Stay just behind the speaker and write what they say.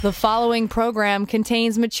The following program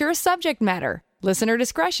contains mature subject matter. Listener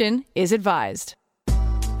discretion is advised.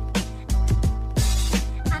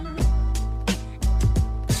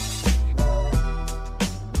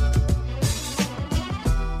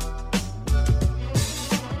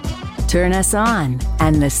 Turn us on,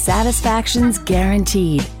 and the satisfaction's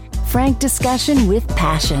guaranteed. Frank discussion with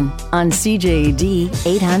passion on CJAD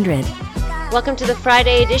 800. Welcome to the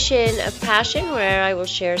Friday edition of Passion, where I will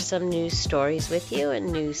share some news stories with you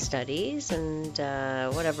and news studies and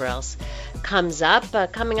whatever else comes up.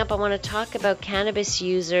 Coming up, I want to talk about cannabis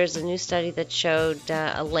users, a new study that showed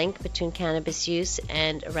a link between cannabis use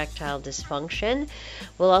and erectile dysfunction.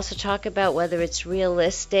 We'll also talk about whether it's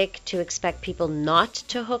realistic to expect people not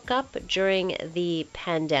to hook up during the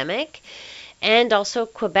pandemic. And also,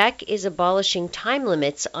 Quebec is abolishing time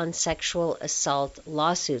limits on sexual assault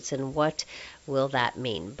lawsuits. And what will that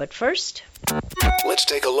mean? But first, let's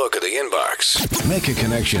take a look at the inbox. Make a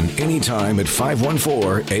connection anytime at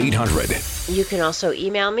 514-800. You can also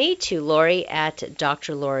email me to Laurie at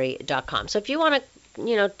drlaurie.com. So if you want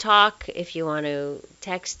to talk, if you want to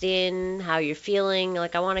text in how you're feeling,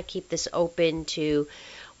 I want to keep this open to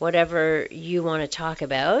whatever you want to talk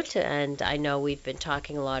about. And I know we've been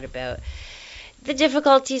talking a lot about the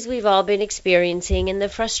difficulties we've all been experiencing and the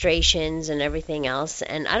frustrations and everything else.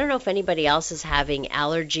 And I don't know if anybody else is having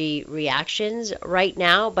allergy reactions right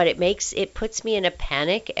now, but it puts me in a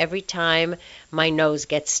panic every time my nose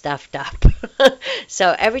gets stuffed up.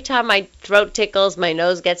 So every time my throat tickles, my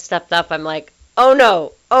nose gets stuffed up, I'm like, oh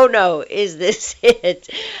no, is this it?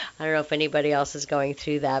 I don't know if anybody else is going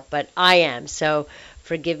through that, but I am. So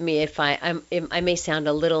forgive me if I may sound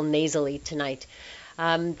a little nasally tonight.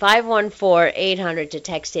 514-800 to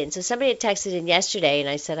text in. So somebody had texted in yesterday, and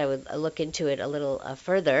I said I would look into it a little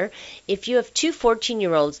further. If you have two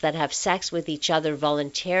 14-year-olds that have sex with each other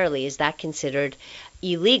voluntarily, is that considered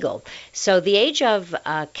illegal? So the age of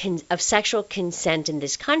sexual consent in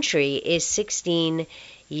this country is 16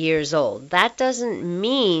 years old. That doesn't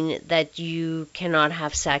mean that you cannot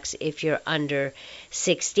have sex if you're under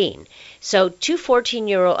 16. So a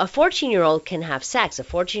 14-year-old can have sex. A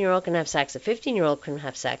 14-year-old can have sex. A 15-year-old can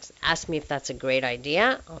have sex. Ask me if that's a great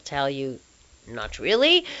idea. I'll tell you, not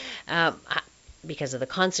really, because of the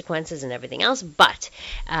consequences and everything else. But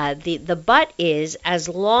the but is, as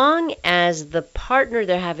long as the partner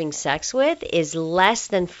they're having sex with is less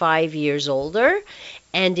than 5 years older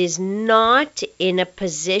and is not in a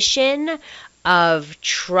position of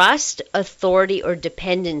trust, authority, or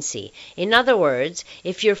dependency. In other words,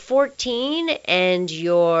 if you're 14 and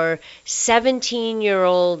your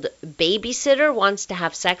 17-year-old babysitter wants to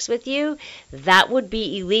have sex with you, that would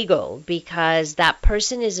be illegal because that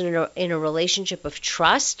person is in a relationship of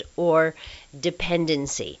trust or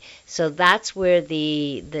dependency. So that's where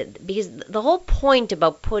because the whole point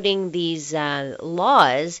about putting these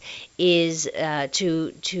laws is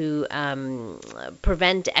to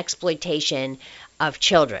prevent exploitation of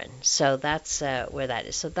children. So that's where that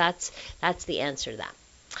is. So that's the answer to that.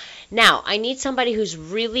 Now, I need somebody who's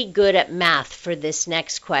really good at math for this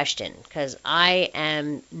next question, because I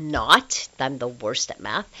am not. I'm the worst at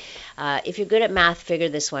math. If you're good at math, figure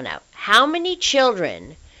this one out. How many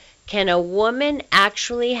children can a woman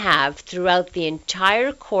actually have throughout the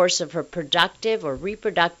entire course of her productive or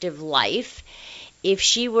reproductive life if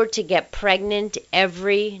she were to get pregnant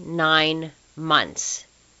every 9 months?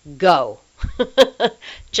 Go.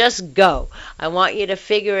 Just go. I want you to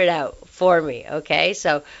figure it out for me, okay?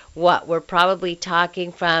 So we're probably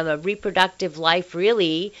talking from a reproductive life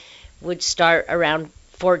really would start around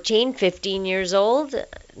 14, 15 years old.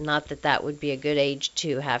 Not that would be a good age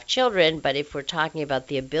to have children, but if we're talking about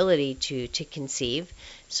the ability to conceive,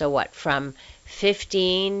 so from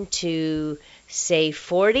 15 to, say,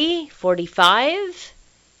 40, 45,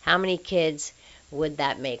 how many kids would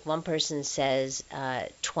that make? One person says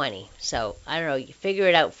 20. So, I don't know. You figure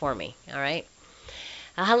it out for me, all right?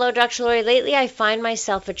 Hello, Dr. Laurie. Lately, I find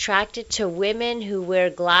myself attracted to women who wear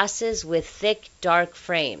glasses with thick, dark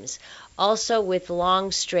frames, also with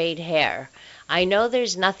long, straight hair. I know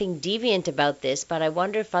there's nothing deviant about this, but I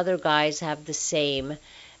wonder if other guys have the same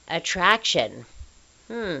attraction.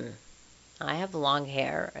 I have long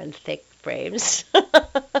hair and thick frames.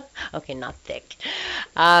 Okay, not thick.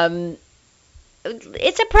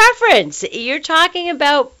 It's a preference. You're talking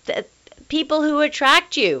about people who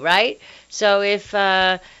attract you, right? So if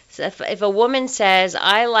a woman says,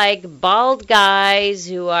 I like bald guys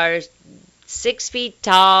who are 6 feet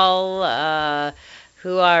tall,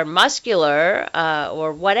 who are muscular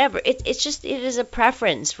or whatever. It is a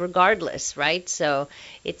preference regardless, right? So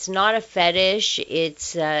it's not a fetish.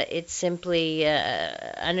 It's simply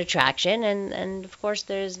an attraction, and of course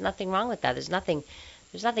there's nothing wrong with that. There's nothing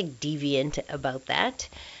deviant about that.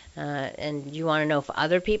 And you want to know if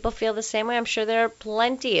other people feel the same way? I'm sure there are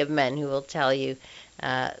plenty of men who will tell you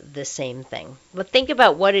the same thing. But think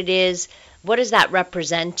about what it is. What does that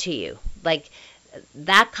represent to you? Like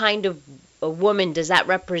that kind of a woman, does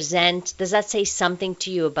that say something to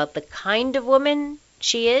you about the kind of woman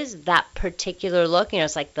she is? That particular look,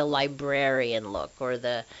 it's like the librarian look or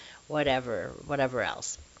the whatever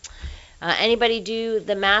else. Anybody do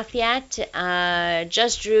the math yet?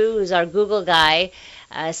 Just Drew, who's our Google guy,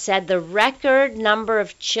 said the record number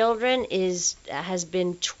of children has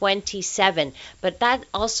been 27. But that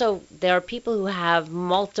also, there are people who have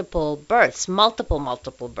multiple births,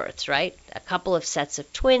 right? A couple of sets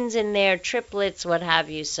of twins in there, triplets, what have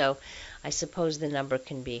you. So I suppose the number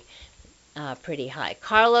can be pretty high.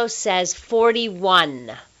 Carlos says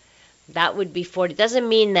 41. That would be 40. Doesn't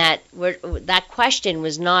mean that that question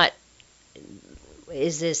was not,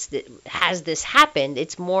 has this happened?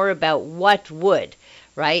 It's more about what would,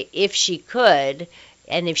 right? If she could,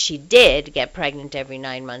 and if she did get pregnant every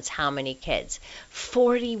 9 months, how many kids?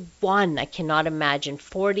 41. I cannot imagine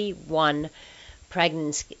 41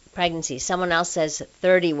 pregnancies. Someone else says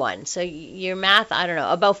 31. So your math, I don't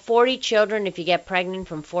know. About 40 children if you get pregnant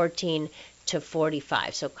from 14 to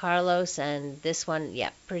 45. So Carlos and this one,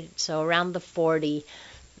 so around the 40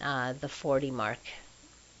 mark.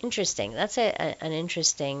 Interesting. That's an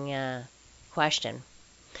interesting question.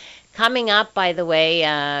 Coming up, by the way,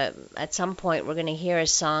 at some point we're going to hear a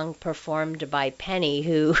song performed by Penny,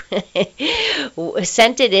 who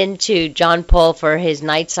sent it in to John Paul for his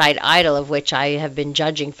Nightside Idol, of which I have been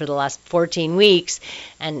judging for the last 14 weeks,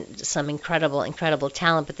 and some incredible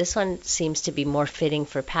talent. But this one seems to be more fitting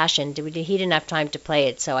for Passion. He didn't have time to play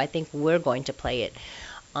it, so I think we're going to play it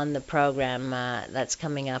on the program that's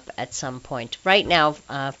coming up at some point. Right now,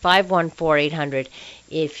 514-800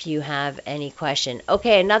 if you have any question.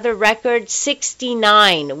 Okay, another record,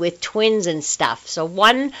 69 with twins and stuff. So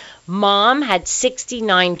one mom had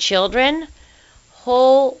 69 children.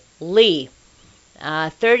 Holy.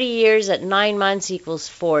 30 years at 9 months equals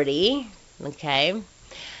 40. Okay.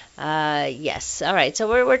 Yes. All right. So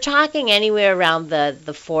we're talking anywhere around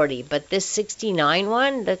the 40, but this 69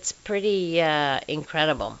 one, that's pretty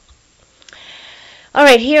incredible. All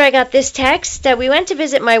right. Here I got this text. We went to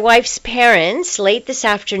visit my wife's parents late this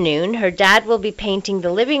afternoon. Her dad will be painting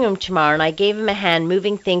the living room tomorrow, and I gave him a hand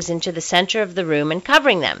moving things into the center of the room and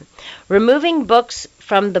covering them. Removing books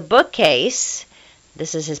from the bookcase.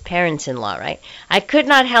 This is his parents-in-law, right? I could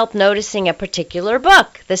not help noticing a particular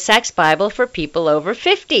book, the Sex Bible for People Over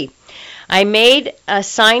 50. I made a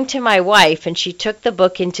sign to my wife, and she took the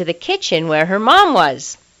book into the kitchen where her mom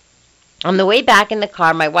was. On the way back in the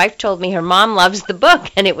car, my wife told me her mom loves the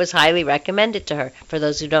book, and it was highly recommended to her. For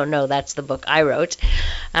those who don't know, that's the book I wrote.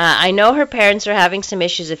 I know her parents were having some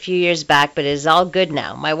issues a few years back, but it is all good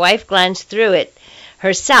now. My wife glanced through it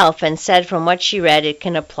herself and said from what she read it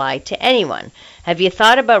can apply to anyone. Have you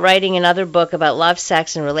thought about writing another book about love,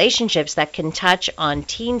 sex, and relationships that can touch on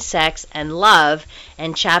teen sex and love,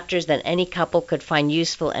 and chapters that any couple could find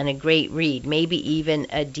useful and a great read, maybe even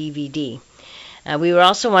a DVD? We were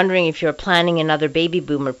also wondering if you're planning another baby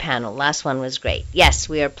boomer panel. Last one was great. Yes,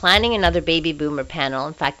 we are planning another baby boomer panel.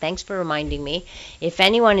 In fact, thanks for reminding me. If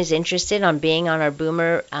anyone is interested on being on our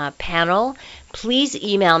boomer panel, please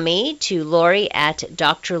email me to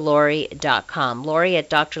Laurie@drlaurie.com.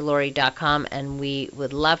 Laurie@drlaurie.com, and we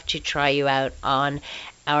would love to try you out on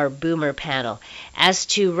our boomer panel. As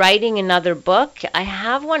to writing another book, I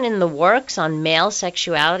have one in the works on male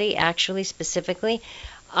sexuality, actually, specifically.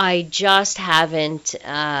 I just haven't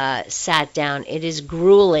sat down. It is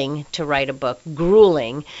grueling to write a book,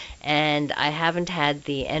 grueling, and I haven't had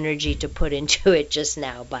the energy to put into it just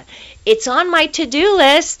now, but it's on my to-do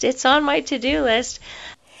list.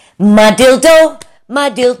 My dildo,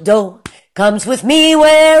 comes with me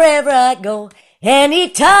wherever I go,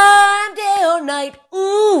 anytime, day or night.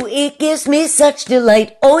 Ooh, it gives me such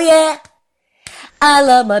delight. Oh yeah, I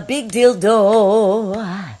love my big dildo.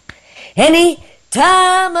 Any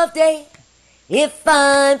time of day, if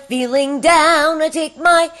I'm feeling down, I take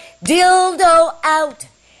my dildo out,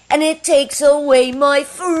 and it takes away my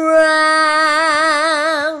frown.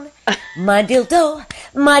 My dildo,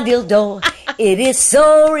 it is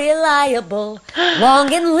so reliable,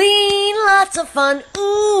 long and lean, lots of fun.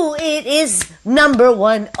 Ooh, it is number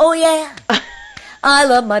one. Oh yeah, I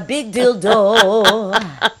love my big dildo.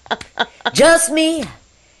 Just me,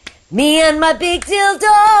 Me and my big dildo.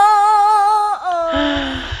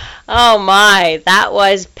 Oh my, that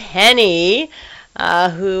was Penny,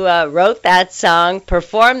 who wrote that song,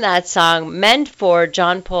 performed that song, meant for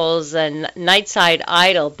John Paul's Nightside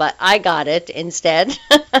Idol, but I got it instead.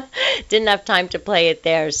 Didn't have time to play it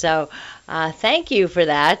there, so thank you for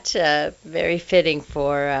that. Very fitting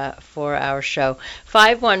for our show.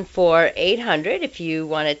 514-800 if you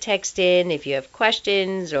want to text in, if you have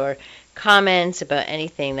questions or comments about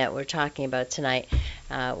anything that we're talking about tonight.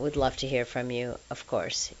 Would love to hear from you, of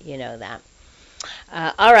course. You know that.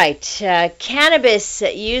 All right. Cannabis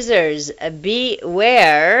users,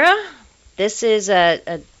 beware. This is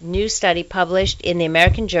a new study published in the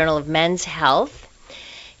American Journal of Men's Health.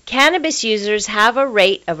 Cannabis users have a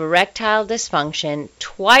rate of erectile dysfunction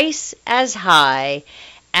twice as high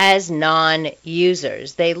as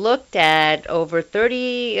non-users. They looked at over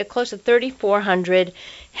close to 3,400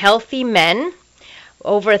 healthy men.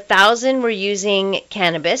 Over 1,000 were using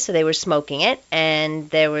cannabis, so they were smoking it, and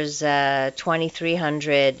there was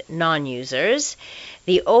 2,300 non-users.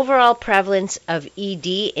 The overall prevalence of ED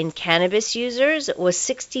in cannabis users was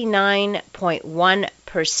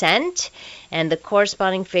 69.1%, and the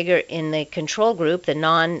corresponding figure in the control group, the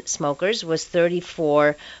non-smokers, was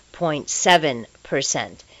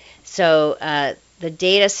 34.7%. So the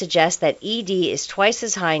data suggests that ED is twice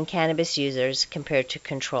as high in cannabis users compared to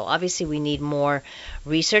control. Obviously, we need more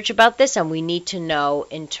research about this, and we need to know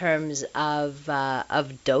in terms of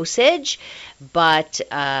dosage. But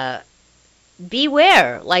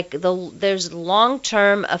beware, there's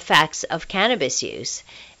long-term effects of cannabis use.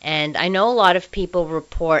 And I know a lot of people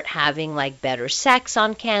report having better sex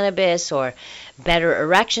on cannabis or better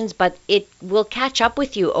erections, but it will catch up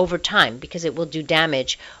with you over time because it will do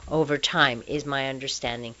damage over time, is my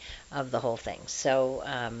understanding of the whole thing. So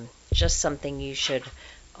just something you should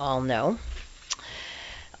all know.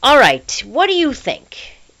 All right, what do you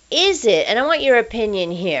think? Is it, and I want your opinion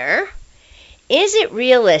here, is it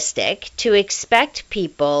realistic to expect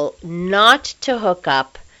people not to hook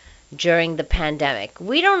up during the pandemic?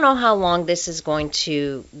 We don't know how long this is going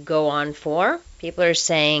to go on for. People are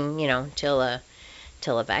saying, till a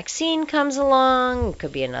vaccine comes along. It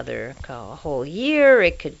could be a whole year.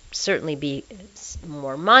 It could certainly be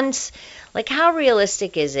more months. How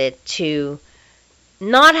realistic is it to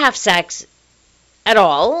not have sex at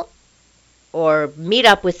all or meet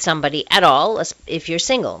up with somebody at all if you're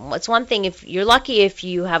single? It's one thing if you're lucky if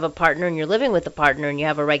you have a partner and you're living with a partner and you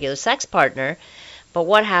have a regular sex partner. But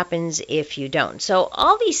what happens if you don't? So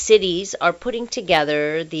all these cities are putting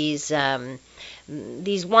together these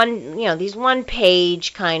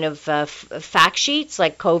one-page kind of fact sheets,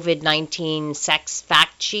 like COVID-19 sex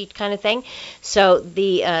fact sheet kind of thing. So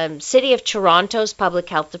the City of Toronto's Public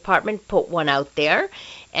Health Department put one out there,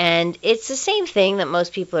 and it's the same thing that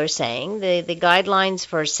most people are saying. The guidelines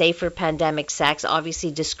for safer pandemic sex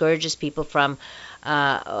obviously discourages people from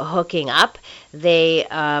hooking up. They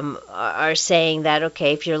are saying that,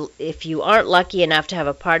 okay, if you aren't lucky enough to have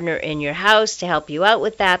a partner in your house to help you out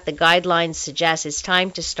with that, the guidelines suggest it's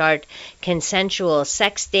time to start consensual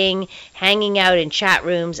sexting, hanging out in chat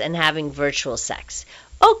rooms, and having virtual sex.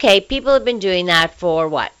 Okay, people have been doing that for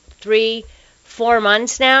 3-4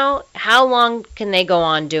 months now. How long can they go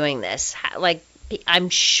on doing this? I'm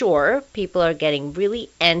sure people are getting really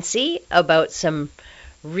antsy about some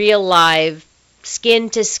real live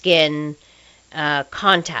skin-to-skin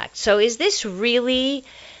contact. So is this really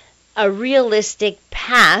a realistic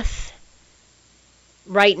path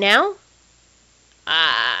right now?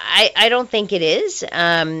 I don't think it is.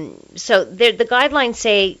 So the guidelines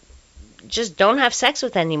say just don't have sex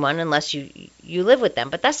with anyone unless you live with them.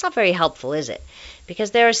 But that's not very helpful, is it? Because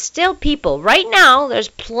there are still people, right now, there's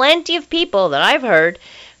plenty of people that I've heard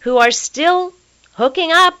who are still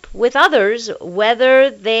hooking up with others, whether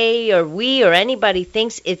they or we or anybody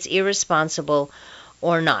thinks it's irresponsible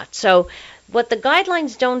or not. So what the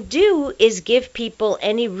guidelines don't do is give people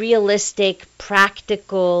any realistic,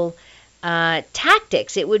 practical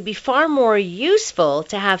tactics. It would be far more useful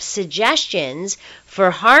to have suggestions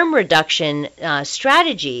for harm reduction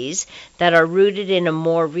strategies that are rooted in a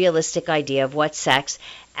more realistic idea of what sex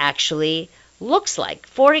actually looks like.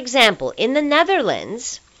 For example, in the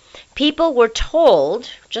Netherlands, people were told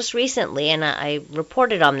just recently, and I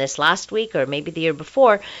reported on this last week or maybe the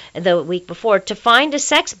week before, to find a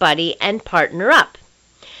sex buddy and partner up.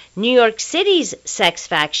 New York City's sex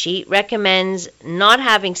fact sheet recommends not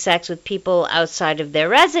having sex with people outside of their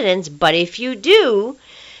residence, but if you do,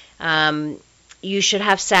 you should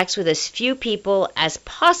have sex with as few people as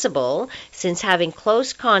possible, since having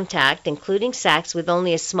close contact, including sex, with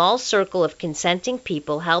only a small circle of consenting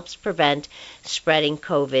people helps prevent spreading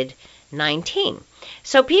COVID-19.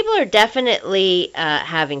 So people are definitely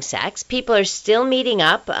having sex. People are still meeting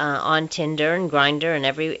up on Tinder and Grindr and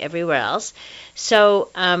everywhere else. So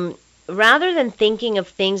rather than thinking of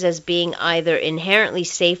things as being either inherently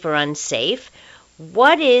safe or unsafe,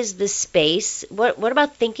 what is the space? What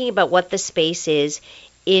about thinking about what the space is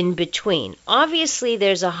in between? Obviously,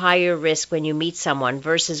 there's a higher risk when you meet someone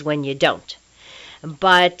versus when you don't.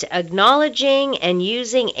 But acknowledging and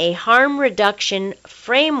using a harm reduction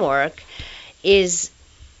framework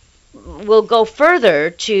will go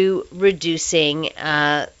further to reducing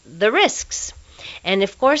the risks. And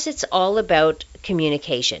of course, it's all about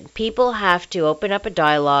communication. People have to open up a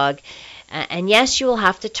dialogue. And yes, you will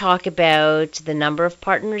have to talk about the number of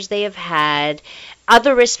partners they have had,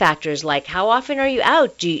 other risk factors like how often are you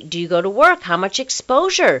out? Do you go to work? How much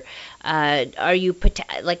exposure are you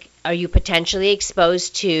potentially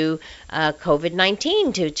exposed to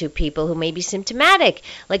COVID-19 to people who may be symptomatic?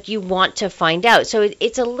 Like, you want to find out. So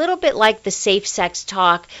it's a little bit like the safe sex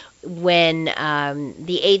talk when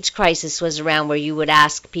the AIDS crisis was around, where you would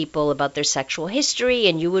ask people about their sexual history,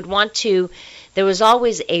 and you would want to. There was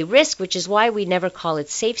always a risk, which is why we never call it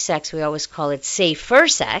safe sex. We always call it safer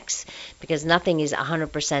sex, because nothing is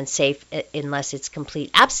 100% safe unless it's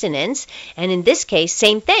complete abstinence. And in this case,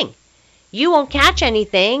 same thing. You won't catch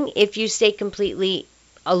anything if you stay completely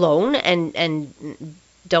alone and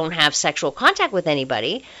don't have sexual contact with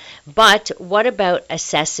anybody. But what about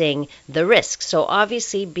assessing the risk? So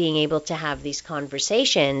obviously being able to have these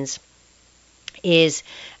conversations is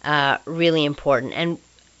really important. And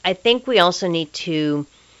I think we also need to,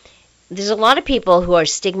 there's a lot of people who are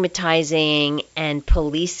stigmatizing and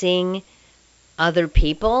policing other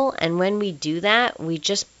people. And when we do that, we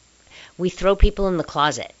throw people in the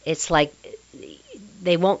closet. It's like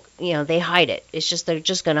they won't, they hide it. It's just, they're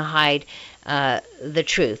just going to hide the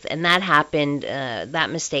truth. And that happened, that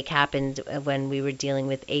mistake happened when we were dealing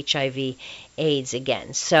with HIV AIDS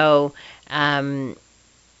again. So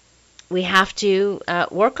we have to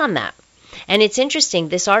work on that. And it's interesting,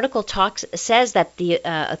 this article says that the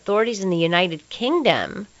authorities in the United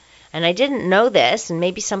Kingdom, and I didn't know this, and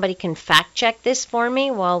maybe somebody can fact check this for me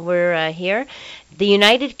while we're here, the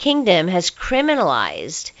United Kingdom has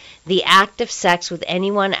criminalized the act of sex with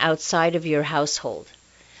anyone outside of your household.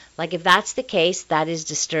 Like, if that's the case, that is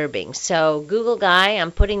disturbing. So Google guy,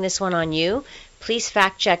 I'm putting this one on you. Please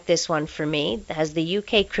fact check this one for me. Has the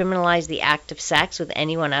UK criminalized the act of sex with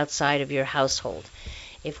anyone outside of your household?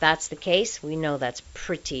 If that's the case, we know that's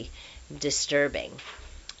pretty disturbing.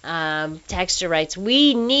 Texter writes,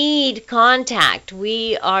 we need contact.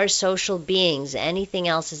 We are social beings. Anything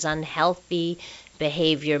else is unhealthy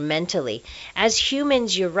behavior mentally. As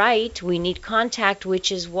humans, you're right, we need contact,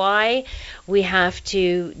 which is why we have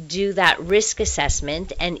to do that risk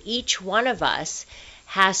assessment, and each one of us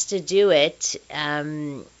has to do it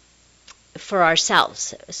for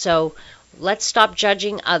ourselves. So let's stop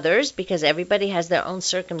judging others, because everybody has their own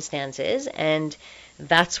circumstances, and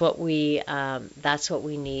that's what we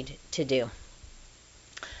need to do.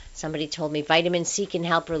 Somebody told me vitamin C can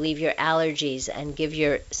help relieve your allergies and give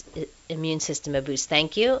your immune system a boost.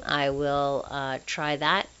 Thank you. I will try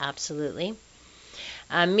that, absolutely.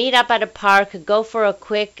 Meet up at a park, go for a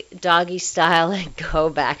quick doggy style, and go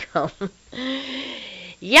back home.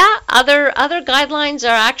 Yeah, other guidelines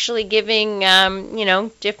are actually giving,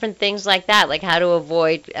 different things like that, like how to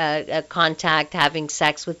avoid contact, having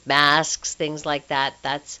sex with masks, things like that.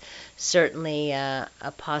 That's certainly a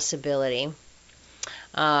possibility.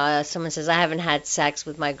 Someone says, I haven't had sex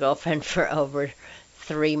with my girlfriend for over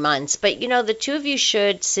 3 months. But, the two of you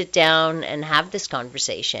should sit down and have this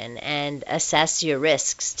conversation and assess your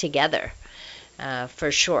risks together,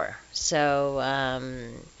 for sure. So,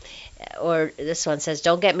 or this one says,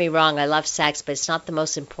 don't get me wrong, I love sex, but it's not the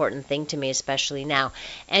most important thing to me, especially now.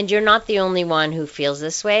 And you're not the only one who feels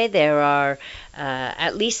this way. There are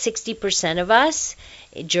at least 60% of us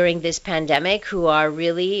during this pandemic who are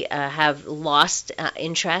really have lost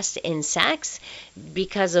interest in sex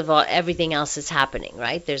because of everything else that's happening,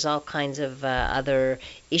 right? There's all kinds of other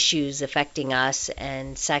issues affecting us,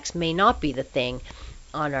 and sex may not be the thing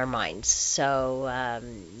on our minds. So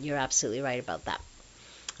you're absolutely right about that.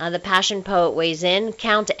 The Passion Poet weighs in,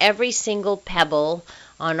 count every single pebble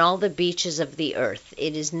on all the beaches of the earth.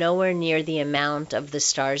 It is nowhere near the amount of the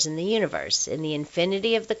stars in the universe. In the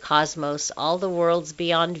infinity of the cosmos, all the worlds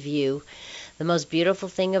beyond view, The most beautiful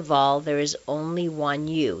thing of all, there is only one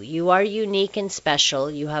you. You are unique and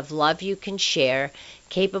special. You have love you can share,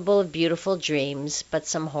 capable of beautiful dreams, but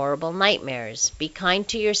some horrible nightmares. Be kind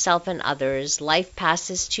to yourself and others. Life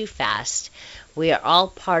passes too fast. We are all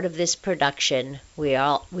part of this production. We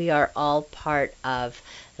are all part of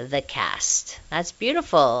the cast. That's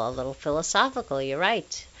beautiful. A little philosophical. You're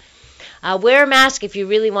right. Wear a mask if you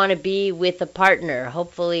really want to be with a partner.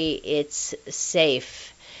 Hopefully it's safe.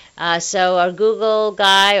 So our Google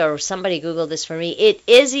guy, or somebody Googled this for me, it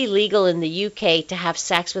is illegal in the UK to have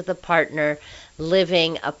sex with a partner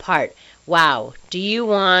living apart. Wow. Do you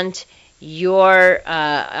want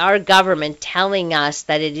our government telling us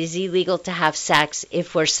that it is illegal to have sex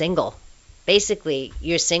if we're single? Basically,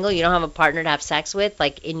 you're single, you don't have a partner to have sex with,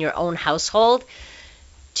 like in your own household.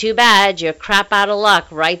 Too bad, you're crap out of luck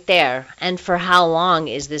right there. And for how long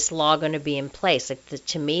is this law going to be in place? Like,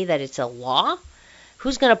 to me, that it's a law?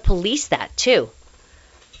 Who's going to police that too?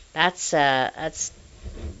 That's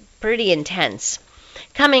pretty intense.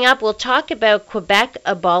 Coming up, we'll talk about Quebec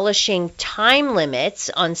abolishing time limits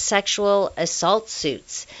on sexual assault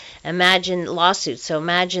lawsuits. So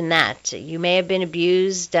imagine that. You may have been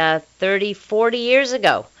abused 30, 40 years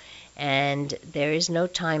ago, and there is no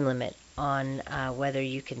time limit on whether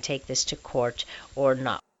you can take this to court or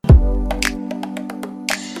not.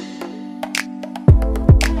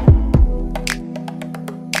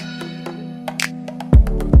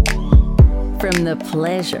 From the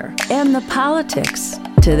pleasure and the politics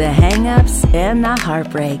to the hang-ups and the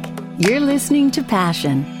heartbreak, you're listening to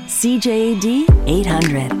Passion, CJAD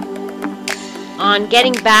 800. On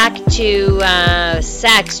getting back to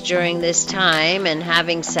sex during this time and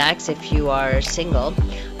having sex if you are single,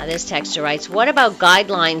 this texter writes, what about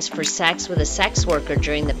guidelines for sex with a sex worker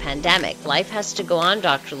during the pandemic? Life has to go on,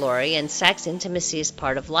 Dr. Laurie, and sex intimacy is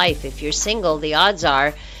part of life. If you're single, the odds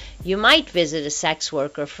are you might visit a sex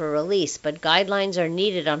worker for release, but guidelines are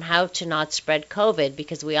needed on how to not spread COVID,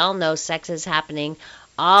 because we all know sex is happening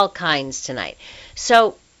all kinds tonight.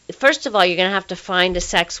 So first of all, you're going to have to find a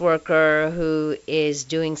sex worker who is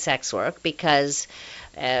doing sex work, because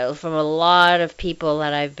from a lot of people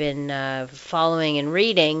that I've been following and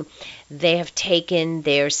reading, they have taken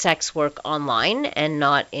their sex work online and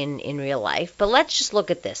not in real life. But let's just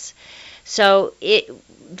look at this. So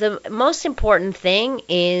the most important thing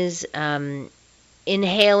is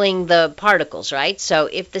inhaling the particles, right? So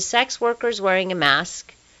if the sex worker is wearing a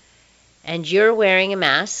mask and you're wearing a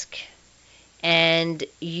mask and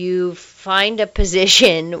you find a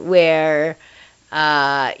position where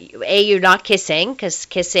you're not kissing, because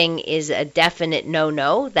kissing is a definite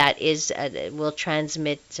no-no, that is will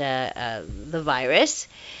transmit the virus.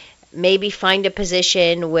 Maybe find a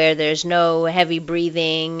position where there's no heavy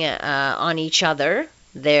breathing on each other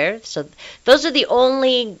there. So those are the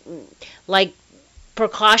only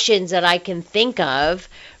precautions that I can think of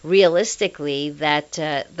realistically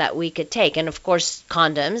that we could take. And of course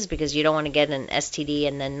condoms, because you don't want to get an STD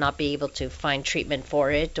and then not be able to find treatment for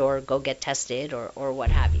it or go get tested or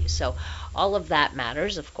what have you. So all of that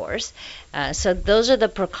matters, of course. So those are the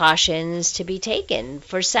precautions to be taken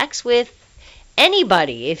for sex with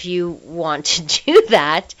anybody. If you want to do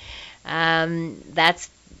that,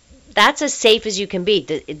 that's as safe as you can be.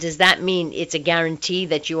 Does that mean it's a guarantee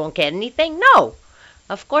that you won't get anything? No,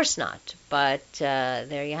 of course not. But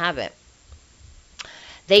there you have it.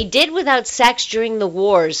 They did without sex during the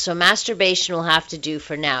wars, so masturbation will have to do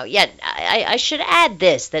for now. Yet I should add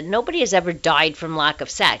this, that nobody has ever died from lack of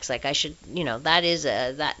sex. Like, I should,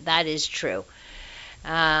 that is true.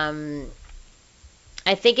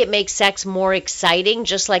 I think it makes sex more exciting,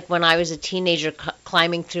 just like when I was a teenager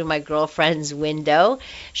climbing through my girlfriend's window.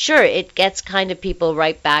 Sure, it gets kind of people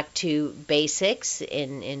right back to basics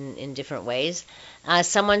in different ways.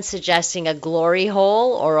 Someone's suggesting a glory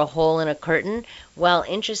hole or a hole in a curtain. Well,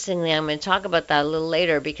 interestingly, I'm going to talk about that a little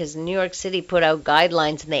later, because New York City put out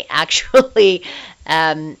guidelines and they actually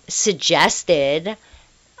suggested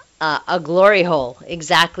a glory hole,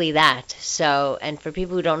 exactly that. So, and for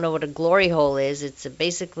people who don't know what a glory hole is, it's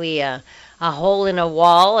basically a hole in a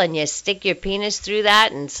wall, and you stick your penis through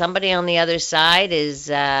that, and somebody on the other side is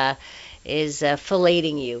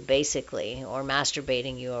filleting you, basically, or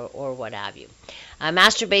masturbating you, or what have you.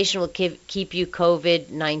 Masturbation will keep you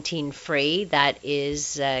COVID-19 free. That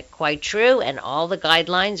is quite true, and all the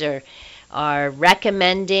guidelines are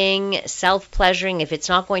recommending self-pleasuring. If it's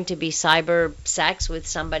not going to be cyber sex with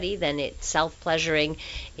somebody, then self-pleasuring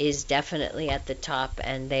is definitely at the top.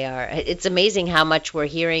 And it's amazing how much we're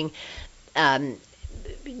hearing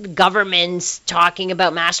governments talking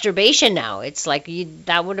about masturbation now. It's like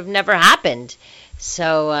that would have never happened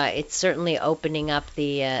So it's certainly opening up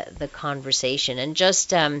the conversation. And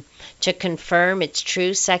just to confirm, it's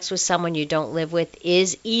true, sex with someone you don't live with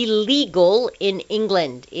is illegal in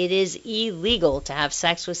England. It is illegal to have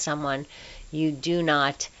sex with someone you do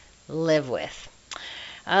not live with.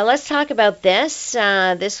 Let's talk about this.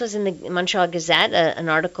 This was in the Montreal Gazette, an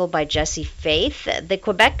article by Jesse Faith. The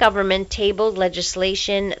Quebec government tabled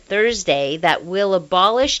legislation Thursday that will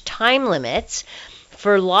abolish time limits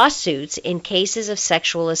for lawsuits in cases of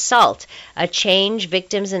sexual assault, a change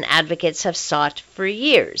victims and advocates have sought for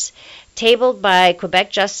years. Tabled by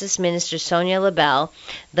Quebec Justice Minister Sonia Lebel,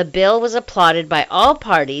 the bill was applauded by all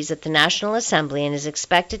parties at the National Assembly and is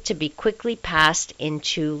expected to be quickly passed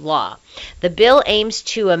into law. The bill aims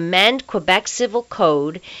to amend Quebec Civil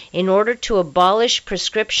Code in order to abolish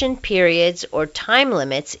prescription periods or time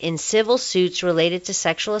limits in civil suits related to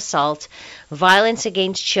sexual assault, violence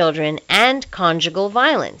against children, and conjugal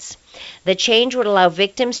violence. The change would allow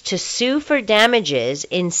victims to sue for damages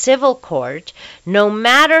in civil court no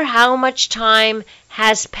matter how much time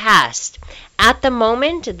has passed. At the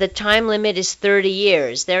moment, the time limit is 30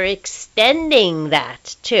 years. They're extending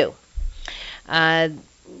that too. A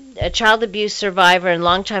child abuse survivor and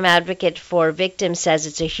longtime advocate for victims says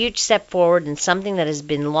it's a huge step forward and something that has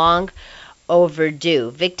been long overdue.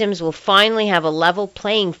 Victims will finally have a level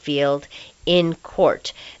playing field in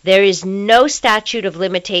court. There is no statute of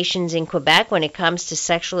limitations in Quebec when it comes to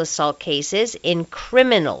sexual assault cases in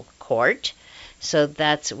criminal court. So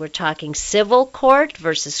we're talking civil court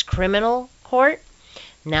versus criminal court.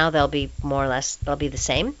 Now they'll be the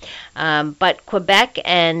same. But Quebec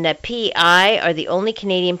and PEI are the only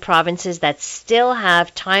Canadian provinces that still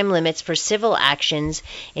have time limits for civil actions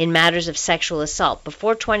in matters of sexual assault.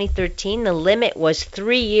 Before 2013, the limit was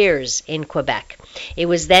 3 years in Quebec. It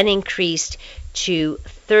was then increased to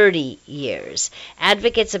 30 years.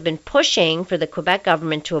 Advocates have been pushing for the Quebec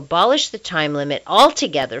government to abolish the time limit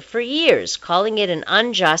altogether for years, calling it an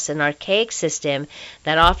unjust and archaic system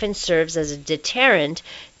that often serves as a deterrent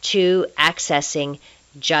to accessing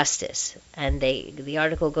justice. And the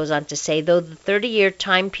article goes on to say, though the 30-year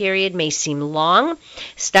time period may seem long,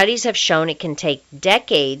 studies have shown it can take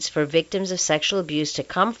decades for victims of sexual abuse to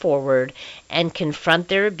come forward and confront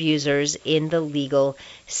their abusers in the legal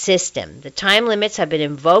system. The time limits have been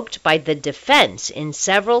invoked by the defense in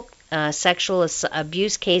several sexual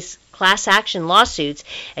abuse class action lawsuits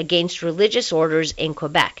against religious orders in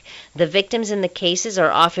Quebec. The victims in the cases are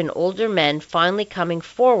often older men finally coming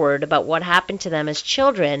forward about what happened to them as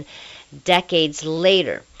children decades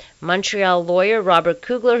later. Montreal lawyer Robert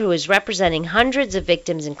Kugler, who is representing hundreds of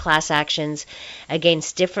victims in class actions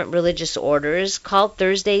against different religious orders, called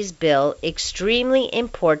Thursday's bill extremely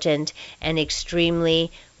important and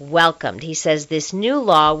extremely welcomed. He says this new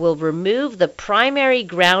law will remove the primary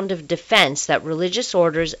ground of defense that religious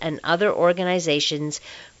orders and other organizations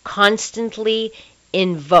constantly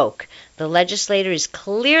invoke. The legislator is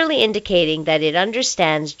clearly indicating that it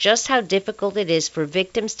understands just how difficult it is for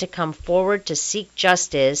victims to come forward to seek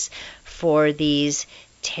justice for these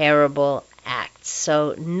terrible acts.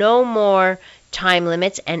 So no more time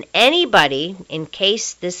limits, and anybody, in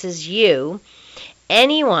case this is you,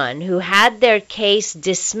 anyone who had their case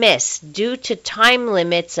dismissed due to time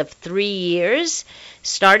limits of 3 years,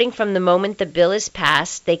 starting from the moment the bill is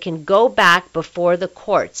passed, they can go back before the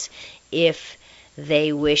courts if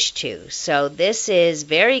they wish to. So this is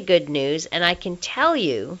very good news, and I can tell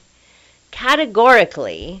you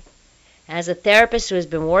categorically, as a therapist who has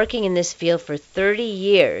been working in this field for 30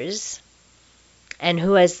 years and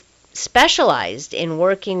who has specialized in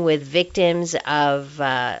working with victims of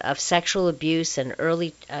sexual abuse and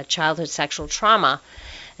early childhood sexual trauma,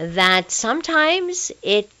 that sometimes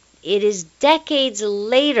it is decades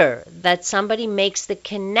later that somebody makes the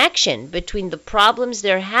connection between the problems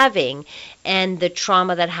they're having and the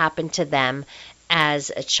trauma that happened to them as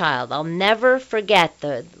a child. I'll never forget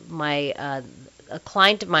a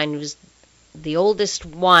client of mine who was the oldest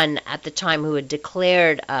one at the time who had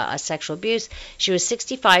declared a sexual abuse. She was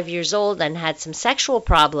 65 years old and had some sexual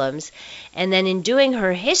problems. And then in doing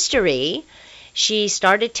her history, she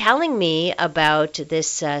started telling me about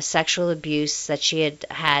this sexual abuse that she had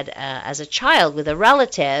had as a child with a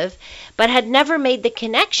relative, but had never made the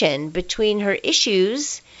connection between her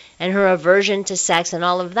issues and her aversion to sex and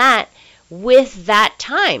all of that with that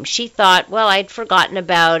time. She thought, well, I'd forgotten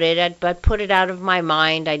about it. I'd put it out of my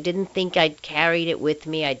mind. I didn't think I'd carried it with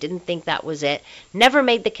me. I didn't think that was it. Never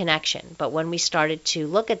made the connection. But when we started to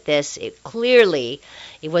look at this, it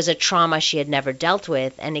was a trauma she had never dealt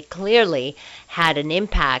with, and it clearly had an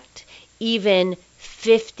impact even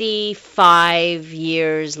 55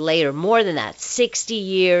 years later, more than that, 60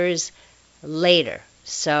 years later.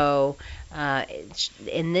 So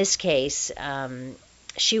in this case,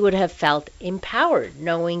 she would have felt empowered,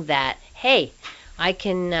 knowing that, hey, I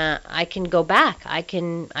can go back. I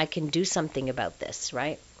can do something about this,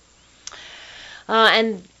 right?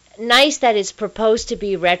 And nice that it's proposed to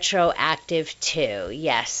be retroactive too.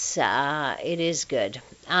 Yes, it is good.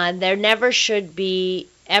 There never should be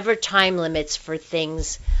ever time limits for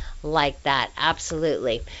things like that.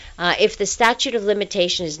 Absolutely. If the statute of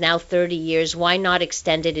limitation is now 30 years, why not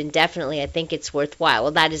extend it indefinitely? I think it's worthwhile.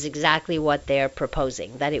 Well, that is exactly what they're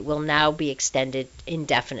proposing, that it will now be extended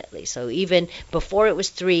indefinitely. So even before it was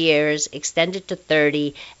 3 years, extended to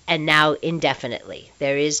 30, and now indefinitely.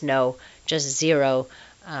 There is no just zero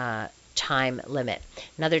time limit.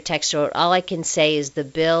 Another text wrote, all I can say is the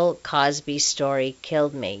Bill Cosby story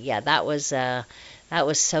killed me. Yeah, that was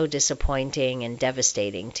so disappointing and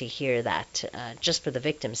devastating to hear that, just for the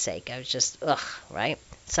victim's sake. I was just, right?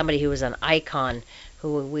 Somebody who was an icon,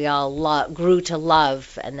 who we all grew to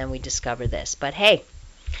love, and then we discover this. But hey,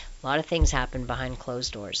 a lot of things happen behind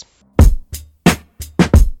closed doors.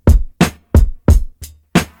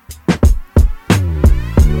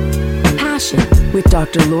 Passion with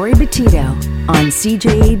Dr. Laurie Betito on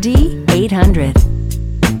CJAD 800.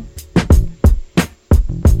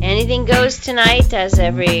 Anything goes tonight, as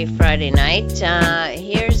every Friday night.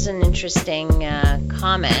 Here's an interesting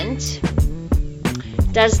comment.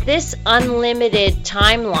 Does this unlimited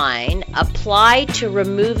timeline apply to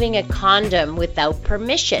removing a condom without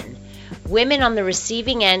permission? Women on the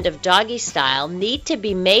receiving end of doggy style need to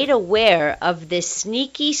be made aware of this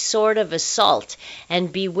sneaky sort of assault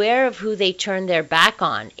and beware of who they turn their back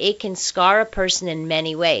on. It can scar a person in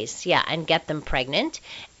many ways. Yeah, and get them pregnant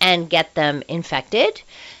and get them infected.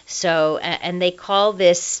 So, and they call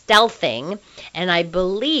this stealthing, and I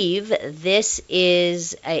believe this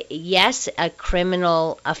is, a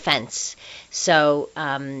criminal offense. So,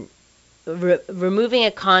 removing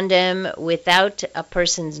a condom without a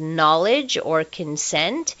person's knowledge or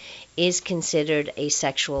consent is considered a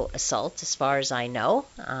sexual assault, as far as I know.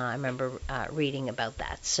 I remember reading about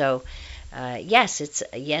that. So, yes, it's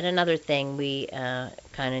yet another thing we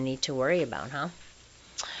kind of need to worry about, huh?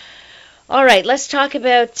 All right, let's talk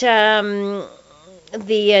about the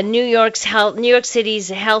New York City's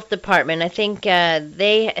health department. I think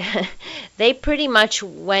they pretty much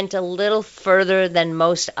went a little further than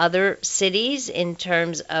most other cities in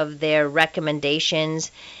terms of their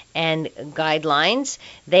recommendations and guidelines.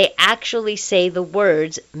 They actually say the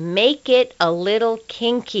words, make it a little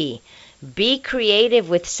kinky, be creative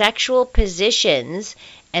with sexual positions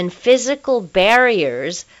and physical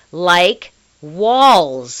barriers like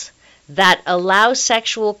walls that allow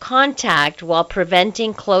sexual contact while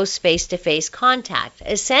preventing close face-to-face contact.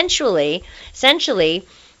 Essentially,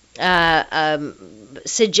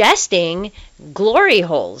 suggesting glory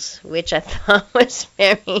holes, which I thought was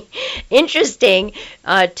very interesting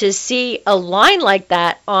to see a line like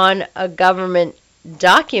that on a government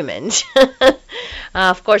document.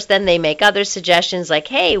 Of course, then they make other suggestions like,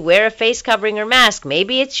 hey, wear a face covering or mask.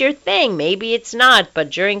 Maybe it's your thing, maybe it's not.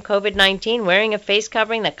 But during COVID-19, wearing a face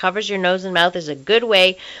covering that covers your nose and mouth is a good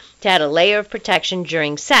way to add a layer of protection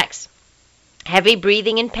during sex. Heavy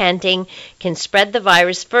breathing and panting can spread the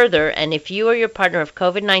virus further, and if you or your partner have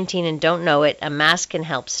COVID-19 and don't know it, a mask can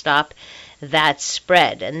help stop that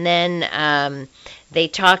spread. And then they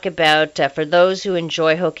talk about, for those who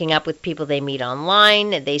enjoy hooking up with people they meet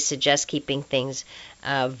online, they suggest keeping things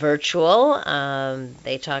virtual.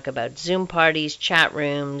 They talk about Zoom parties, chat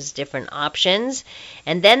rooms, different options.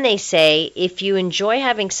 And then they say, if you enjoy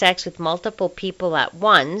having sex with multiple people at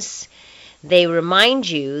once, they remind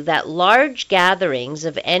you that large gatherings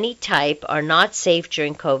of any type are not safe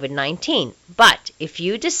during COVID-19. But if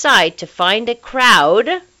you decide to find a crowd,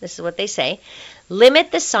 this is what they say,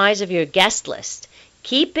 limit the size of your guest list.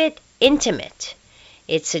 Keep it intimate,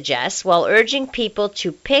 it suggests, while urging people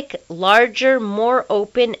to pick larger, more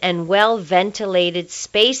open, and well-ventilated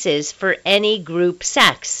spaces for any group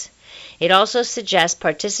sex. It also suggests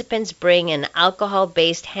participants bring an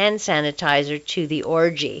alcohol-based hand sanitizer to the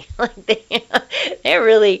orgy. They're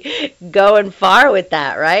really going far with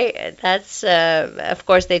that, right? That's, of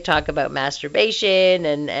course, they talk about masturbation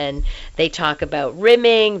and they talk about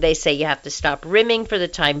rimming. They say you have to stop rimming for the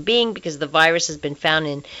time being because the virus has been found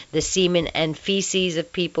in the semen and feces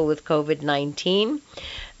of people with COVID-19.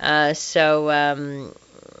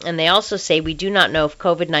 And they also say we do not know if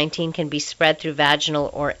COVID-19 can be spread through vaginal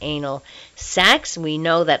or anal sex. We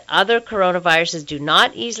know that other coronaviruses do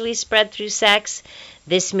not easily spread through sex.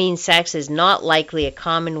 This means sex is not likely a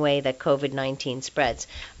common way that COVID-19 spreads.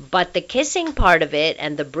 But the kissing part of it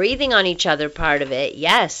and the breathing on each other part of it,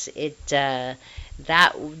 yes,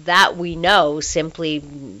 that we know simply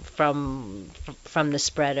from the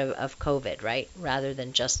spread of COVID, right? Rather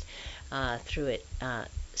than just through it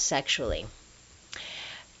sexually.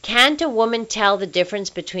 Can't a woman tell the difference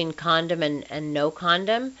between condom and no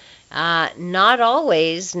condom? Not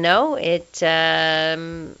always. No,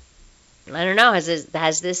 I don't know.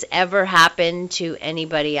 Has this ever happened to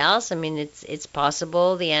anybody else? I mean, it's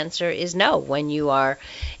possible. The answer is no. When you are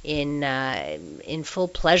in full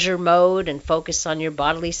pleasure mode and focus on your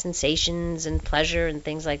bodily sensations and pleasure and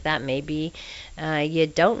things like that, maybe you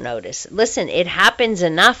don't notice. Listen, it happens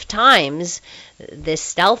enough times, this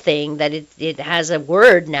stealthing, that it has a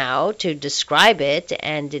word now to describe it,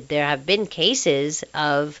 and there have been cases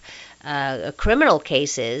of criminal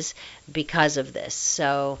cases because of this.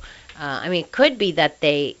 So. I mean, it could be that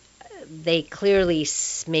they clearly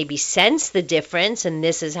maybe sense the difference, and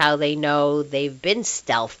this is how they know they've been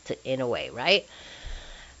stealthed in a way, right?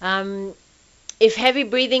 If heavy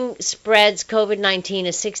breathing spreads COVID-19,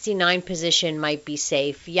 a 69 position might be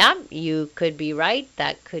safe. Yeah, you could be right.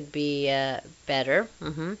 That could be better.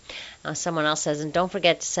 Someone else says, and don't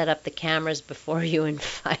forget to set up the cameras before you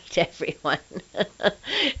invite everyone.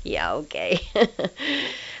 Yeah, okay.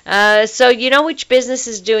 So you know which business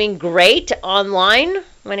is doing great online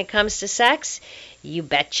when it comes to sex? You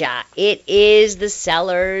betcha. It is the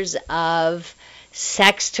sellers of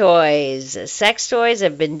sex toys. Sex toys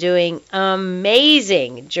have been doing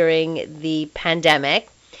amazing during the pandemic.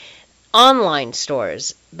 Online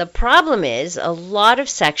stores. The problem is a lot of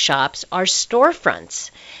sex shops are storefronts.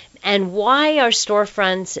 And why are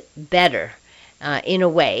storefronts better in a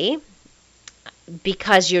way?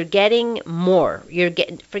 Because you're getting more.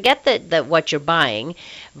 Forget that what you're buying,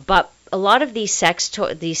 but a lot of these sex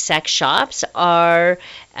shops are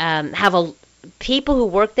have people who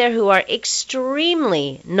work there who are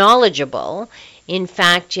extremely knowledgeable. In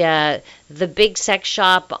fact, the big sex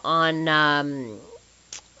shop on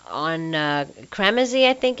Cremazy,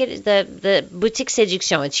 I think it is, the Boutique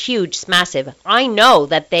Séduction. It's huge, it's massive. I know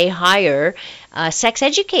that they hire sex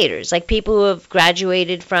educators, like people who have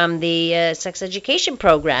graduated from the sex education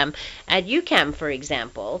program at UQAM, for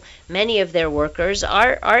example. Many of their workers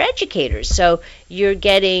are educators. So you're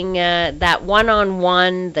getting that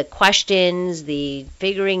one-on-one, the questions, the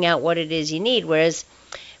figuring out what it is you need, whereas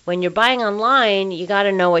when you're buying online, you got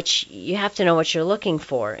to know you have to know what you're looking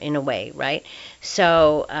for in a way, right?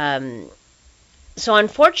 So, so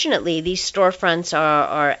unfortunately, these storefronts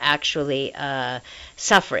are actually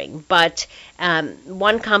suffering. But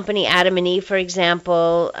one company, Adam and Eve, for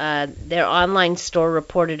example, their online store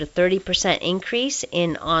reported a 30% increase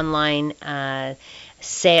in online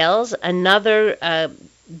sales. Another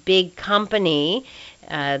big company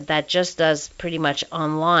that just does pretty much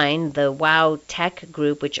online, the Wow Tech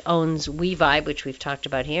Group, which owns WeVibe, which we've talked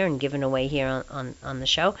about here and given away here on the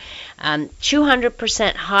show,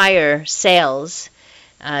 200% higher sales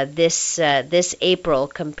this April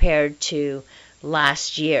compared to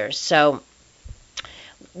last year. So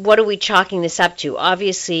what are we chalking this up to?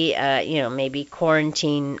 Obviously, maybe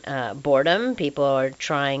quarantine boredom. People are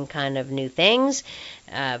trying kind of new things.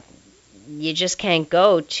 You just can't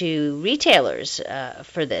go to retailers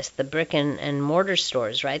for this, the brick and mortar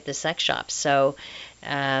stores, right? The sex shops. So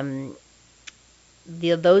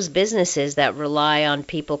those businesses that rely on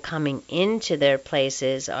people coming into their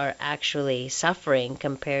places are actually suffering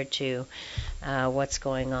compared to what's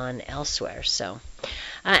going on elsewhere. So,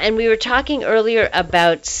 and we were talking earlier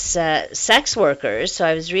about sex workers. So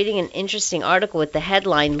I was reading an interesting article with the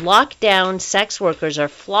headline, "Lockdown Sex Workers Are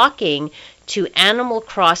Flocking to Animal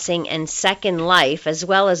Crossing and Second Life, as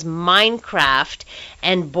well as Minecraft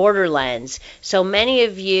and Borderlands." So many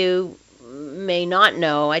of you may not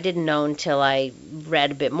know, I didn't know until I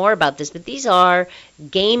read a bit more about this, but these are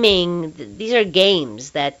games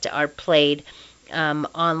that are played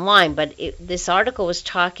online. But this article was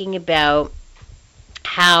talking about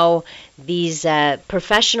how these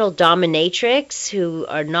professional dominatrix who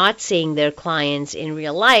are not seeing their clients in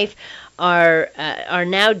real life are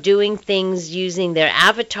now doing things using their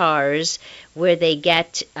avatars, where they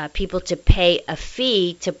get people to pay a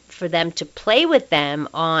fee for them to play with them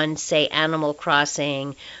on, say, Animal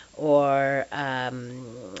Crossing or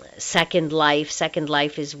Second Life. Second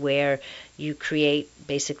Life is where you create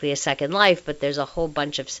basically a second life, but there's a whole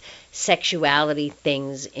bunch of sexuality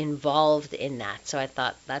things involved in that. So I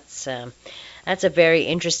thought that's a very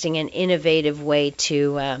interesting and innovative way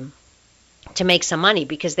to make some money,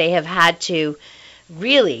 because they have had to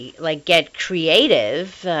really like get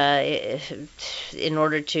creative in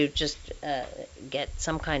order to just get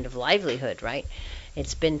some kind of livelihood, right?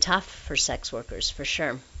 It's been tough for sex workers for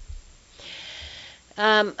sure.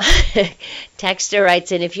 Texter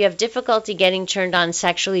writes in, if you have difficulty getting turned on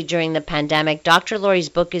sexually during the pandemic, Dr. Laurie's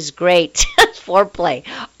book is great. Foreplay,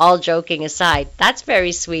 all joking aside. That's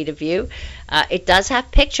very sweet of you. It does have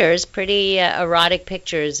pictures, pretty erotic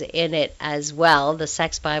pictures in it as well. The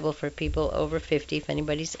Sex Bible for people over 50, if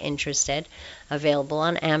anybody's interested. Available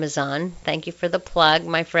on Amazon. Thank you for the plug,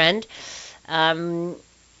 my friend.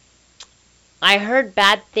 I heard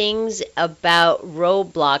bad things about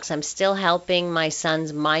Roblox. I'm still hoping my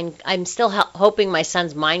son's Minecraft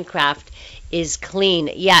is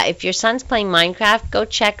clean. Yeah, if your son's playing Minecraft, go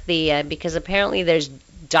check because apparently there's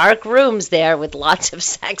dark rooms there with lots of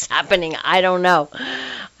sex happening. I don't know.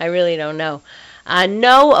 I really don't know.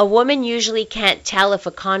 No, a woman usually can't tell if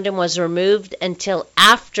a condom was removed until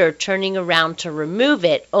after turning around to remove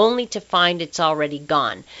it, only to find it's already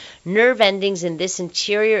gone. Nerve endings in this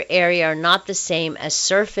interior area are not the same as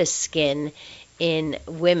surface skin in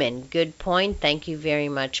women. Good point. Thank you very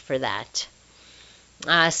much for that.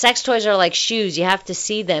 Sex toys are like shoes. You have to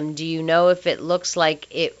see them. Do you know if it looks like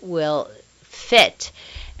it will fit?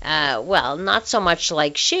 Well, not so much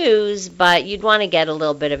like shoes, but you'd want to get a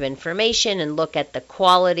little bit of information and look at the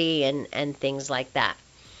quality and things like that.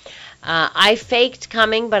 I faked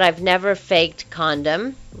coming, but I've never faked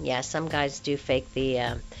condom. Yeah, some guys do fake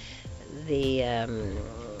the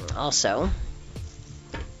also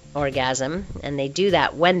orgasm, and they do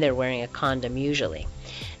that when they're wearing a condom usually,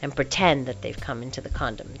 and pretend that they've come into the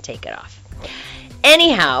condom and take it off.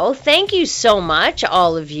 Anyhow, thank you so much,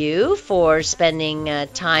 all of you, for spending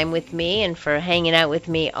time with me and for hanging out with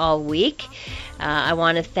me all week. I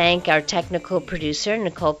want to thank our technical producer,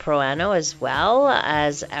 Nicole Proano, as well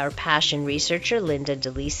as our passion researcher, Linda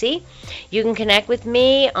DeLisi. You can connect with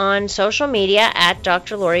me on social media at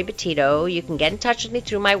Dr. Laurie Betito. You can get in touch with me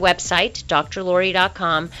through my website,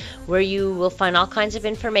 drlaurie.com, where you will find all kinds of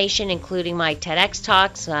information, including my TEDx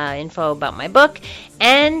talks, info about my book,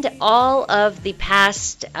 and all of the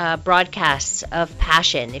past broadcasts of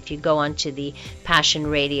Passion. If you go onto the Passion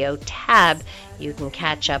Radio tab, you can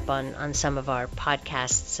catch up on some of our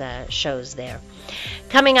podcasts shows there.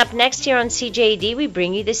 Coming up next here on CJAD, we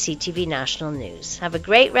bring you the CTV National News. Have a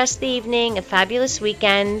great rest of the evening, a fabulous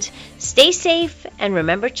weekend. Stay safe, and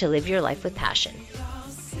remember to live your life with passion.